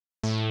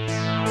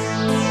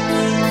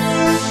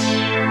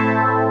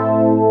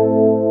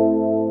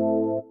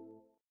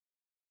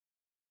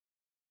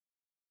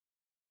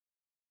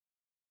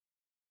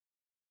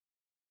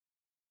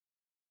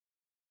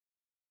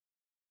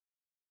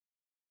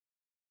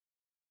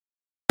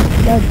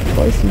died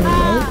twice in a row.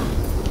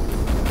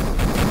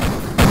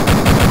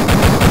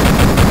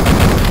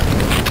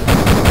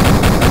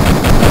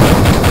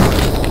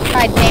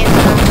 Try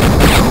dancing.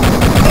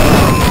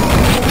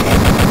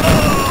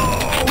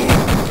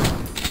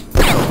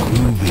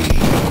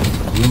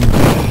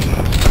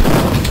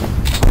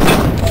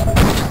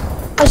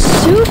 A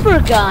super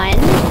gun?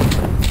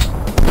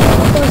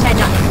 Was I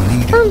not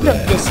heard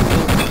of this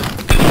thing?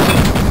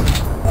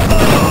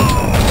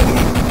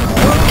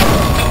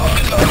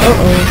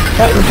 Uh-oh,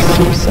 that was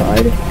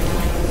suicide.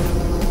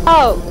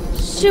 Oh,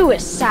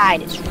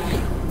 suicide is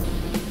right.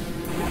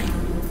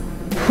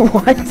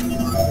 What?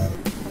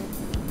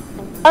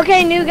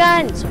 Okay, new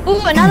guns.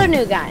 Ooh, another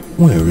new gun.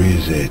 Where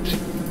is it?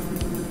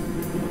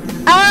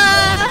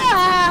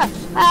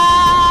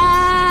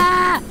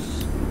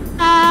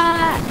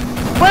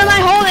 What am I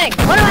holding?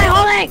 What am I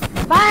holding?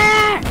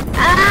 Fire!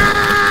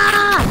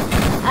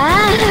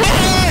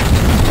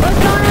 What's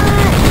going on?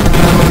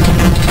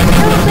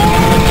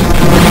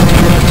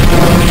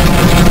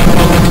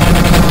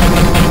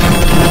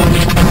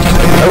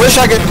 I wish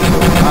I could.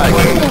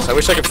 I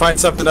wish I could find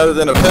something other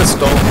than a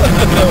pistol.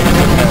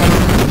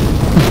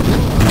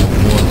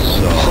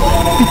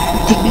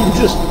 He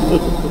just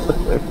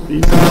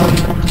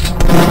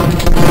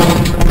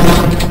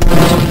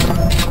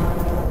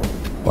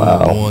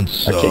wow,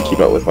 I can't keep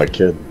up with my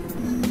kid.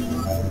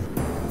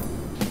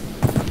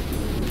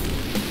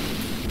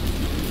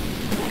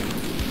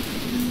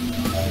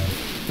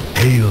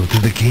 Hail to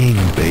the king,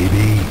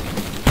 baby.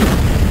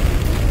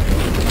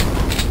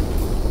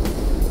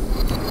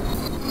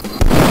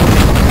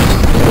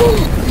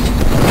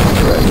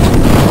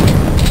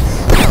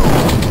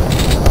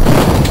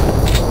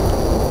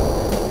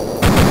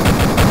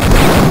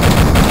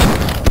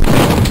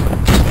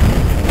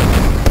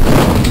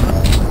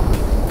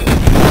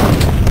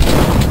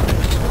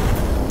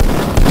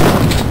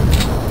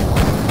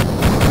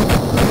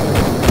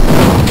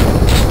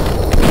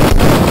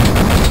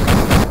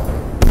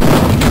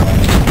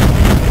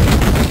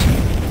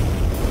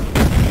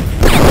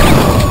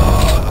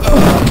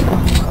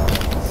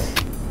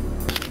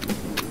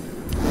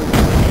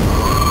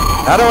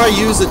 How do I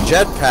use a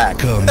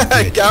jetpack?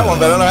 I got one,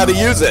 but I don't know how to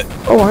use it.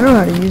 Oh, I know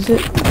how to use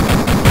it.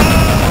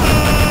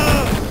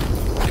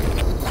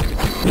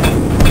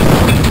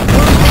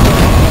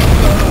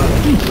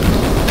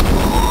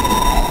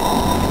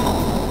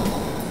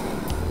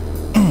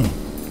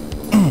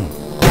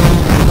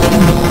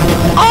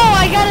 Oh,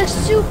 I got a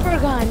super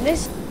gun.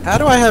 This. How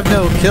do I have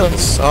no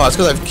kills? Oh, it's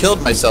because I've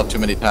killed myself too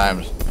many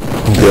times.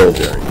 Kill,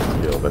 Jerry.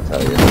 Kill, that's how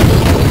you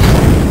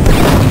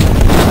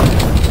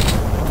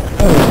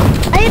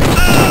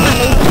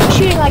I'm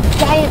shooting like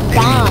giant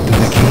bombs. The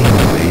king,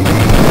 baby.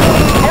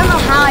 I don't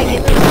know how I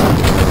get this.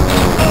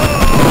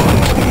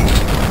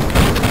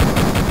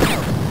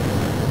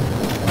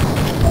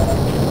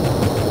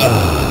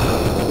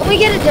 Can we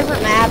get a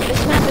different map?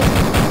 This map is.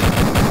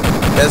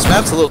 Yeah, this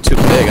map's a little too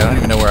big. I don't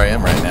even know where I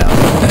am right now.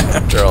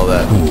 After all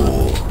that.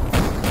 Cool.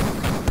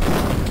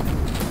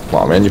 Come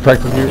on, man, you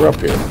practically were up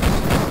here.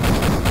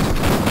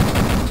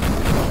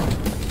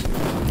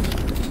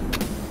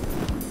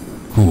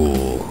 Cool.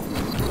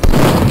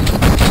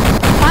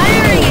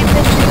 Firing at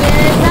this shit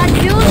is not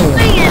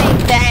doing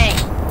anything.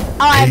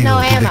 Oh, I have no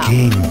Hail to ammo. the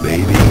king,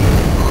 baby.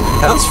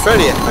 How's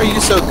Freddy? How are you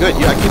so good?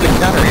 I keep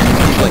encountering you.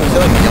 Keep like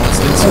killing me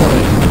almost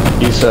instantly.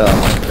 He's my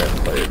best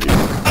player, dude.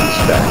 He's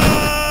stacked.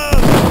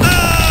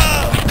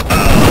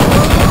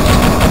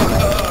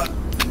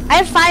 I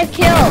have 5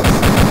 kills.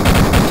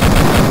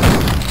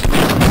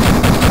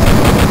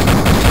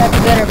 That's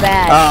good or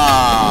bad?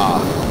 Ah.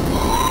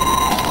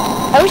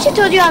 I wish I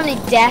told you how many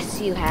deaths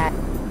you had.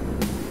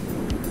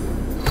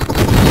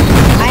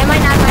 I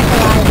might not like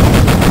alive.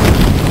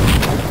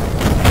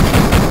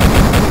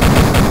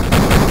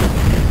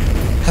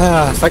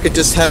 If I could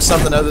just have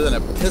something other than a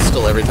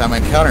pistol every time I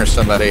encounter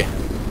somebody.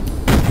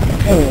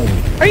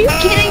 Are you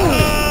kidding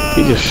me?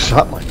 He just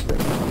shot my thing.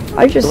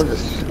 I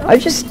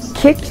just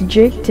kicked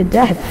Jake to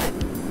death.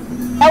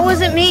 That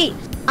wasn't me.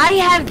 I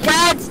have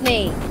Dad's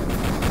name.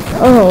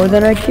 Oh,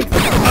 then I kicked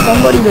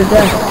somebody to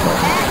death.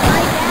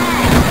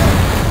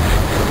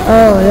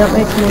 Oh, that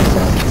makes no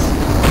sense.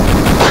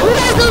 Who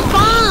has those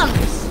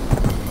bombs?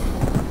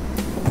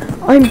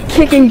 I'm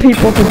kicking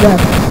people to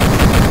death.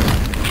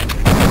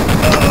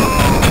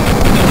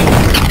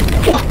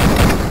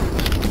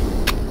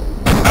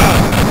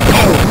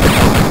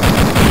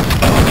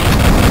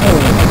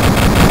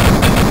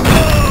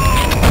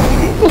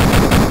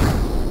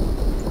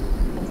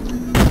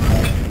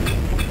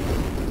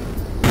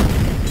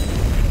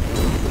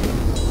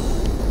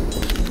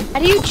 How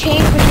do you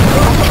change which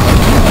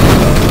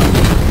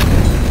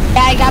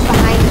Yeah, I got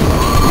behind you.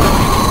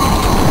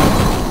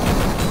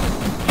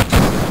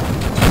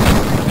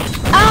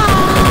 Ah!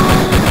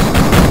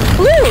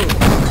 Woo!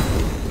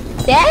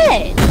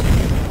 Dead!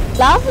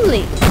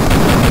 Lovely!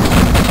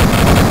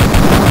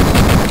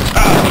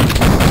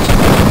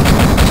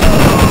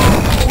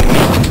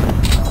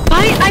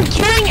 I'm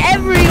killing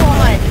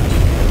everyone!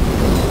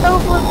 So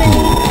flippin'.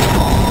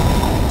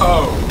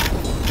 Oh.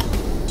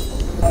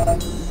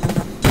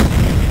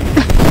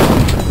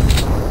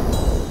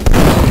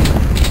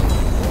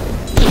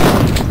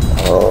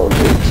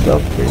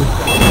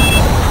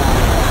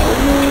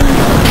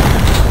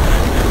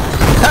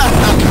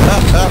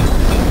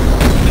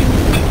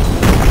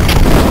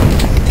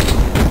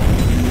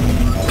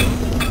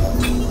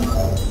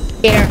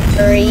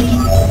 Scary.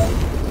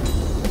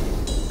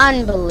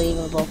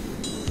 Unbelievable.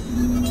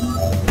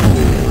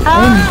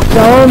 I'm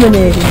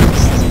dominating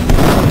this.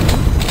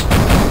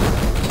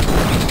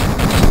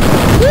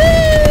 Woo!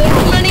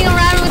 I'm running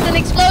around with an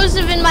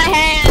explosive in my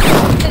hand.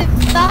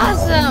 It's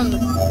awesome.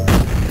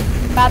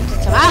 About to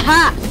tell.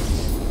 Aha!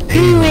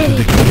 Hail to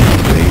the king,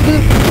 baby.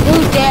 Who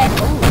dead?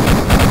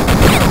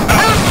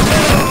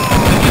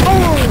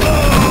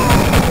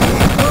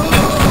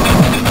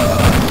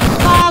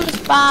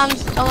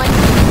 Bombs going.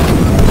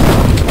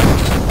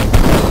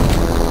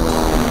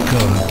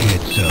 Come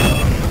get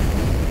some.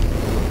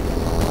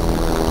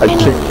 I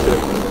kicked it.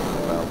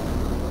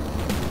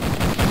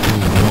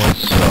 Who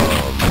wants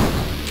some?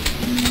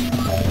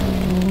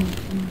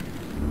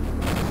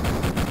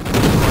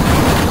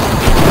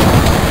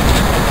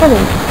 Oh,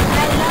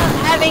 I love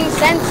having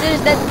sensors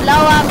that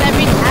blow up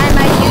every time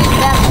I use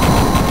them.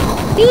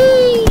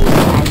 Whee!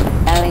 I'm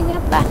blowing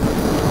up.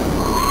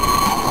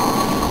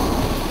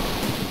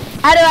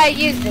 How do I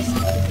use this?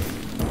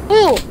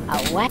 Ooh, a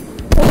what?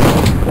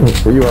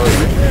 Were you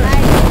already?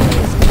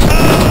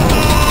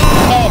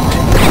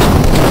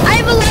 I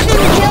have 11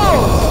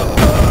 kills.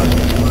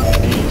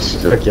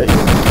 Jeez, did I get you?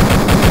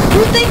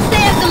 Who thinks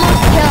they have the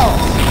most kills?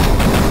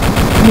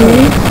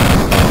 me?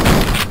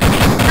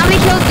 How many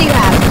kills do you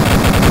have?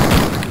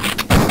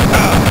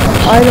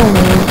 I don't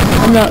know.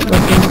 I'm not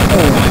looking.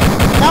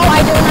 No,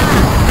 I do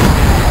not.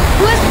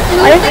 Who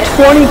I have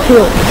 20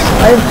 kills.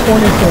 I have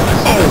 20 kills.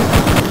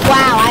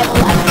 Wow, I have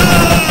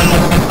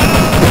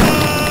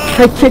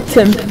 11. I kicked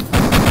him.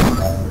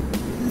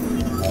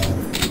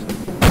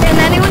 Can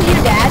anyone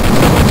hear Dad?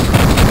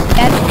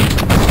 Dad?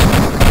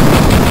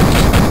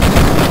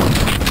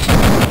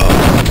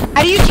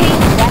 How do you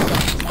change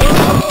weapons?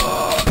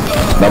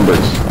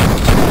 Numbers.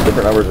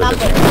 Different numbers are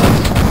different.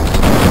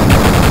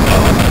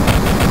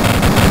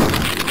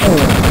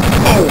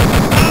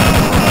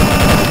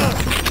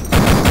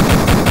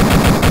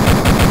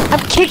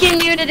 I'm kicking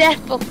you to death.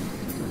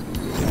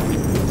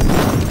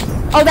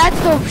 Oh, that's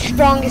the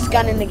strongest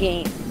gun in the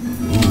game.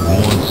 Who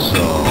wants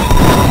some?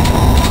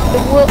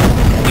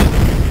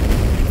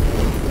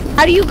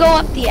 How do you go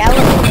up the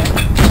elevator?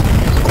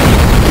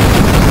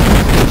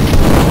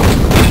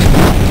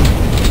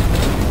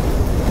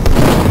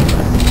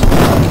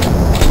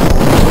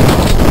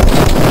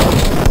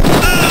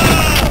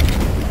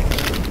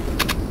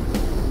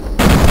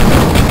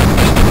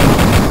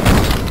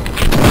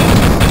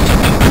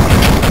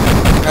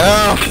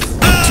 Oh,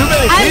 too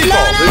many people.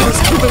 There's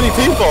just too many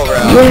people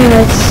around.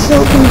 Yeah, it's so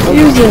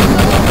confusing.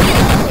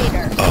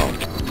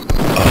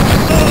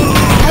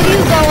 How do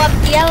you go up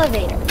the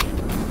elevator?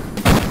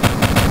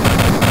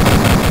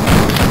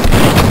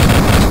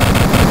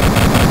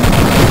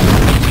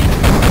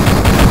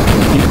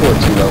 People are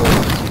too low.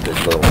 Too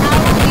low.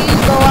 How do you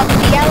go up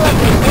the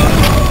elevator?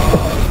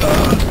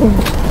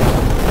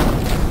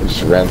 I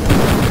just ran through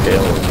the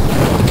tail.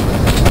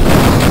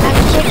 I'm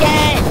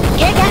kicking!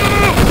 Kick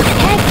it!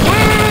 Kick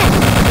it!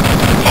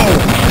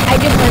 I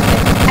just went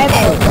there.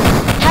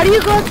 How do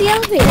you go up the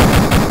elevator?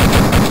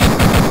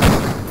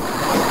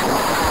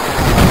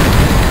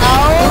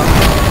 Oh?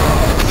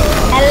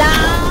 Hello?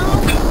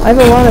 I have a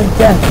lot of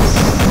deaths.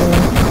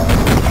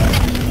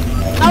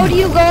 How do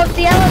you go up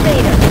the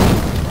elevator?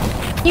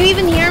 Can you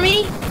even hear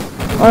me?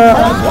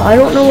 I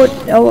don't know what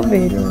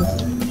elevator.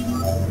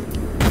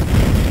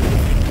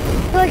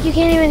 I feel like you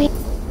can't even hear.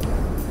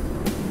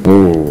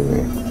 Ooh.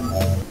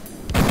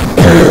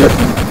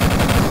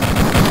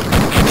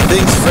 He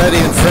thinks Freddy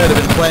and Fred have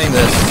been playing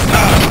this.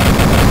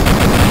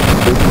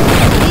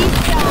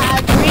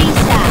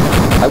 Risa.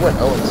 I went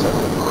 0 and 7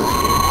 in the first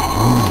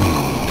game.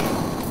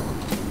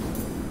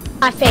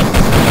 My face.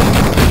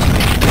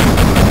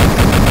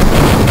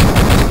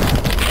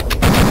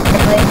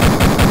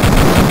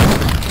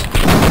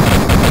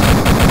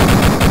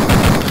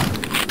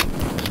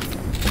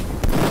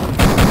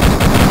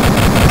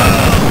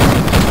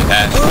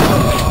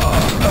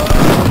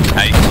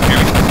 Hi, can you hear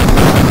me?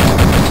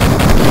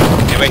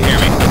 Anybody hear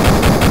me?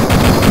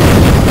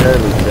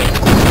 Barely can.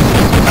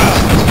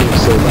 It's being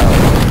so loud.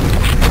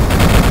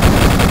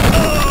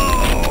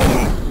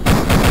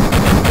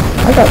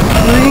 I got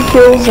 3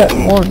 kills at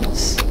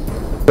once.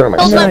 Turn my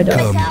And then I Hold died.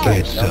 Come get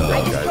I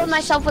some. just killed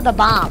myself with a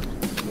bomb.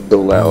 so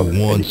loud Who and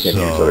you wants can't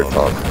hear each some? other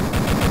talk.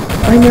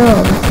 I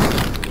know.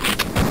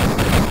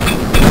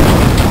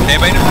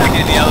 Anybody know how to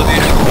get in the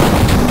elevator?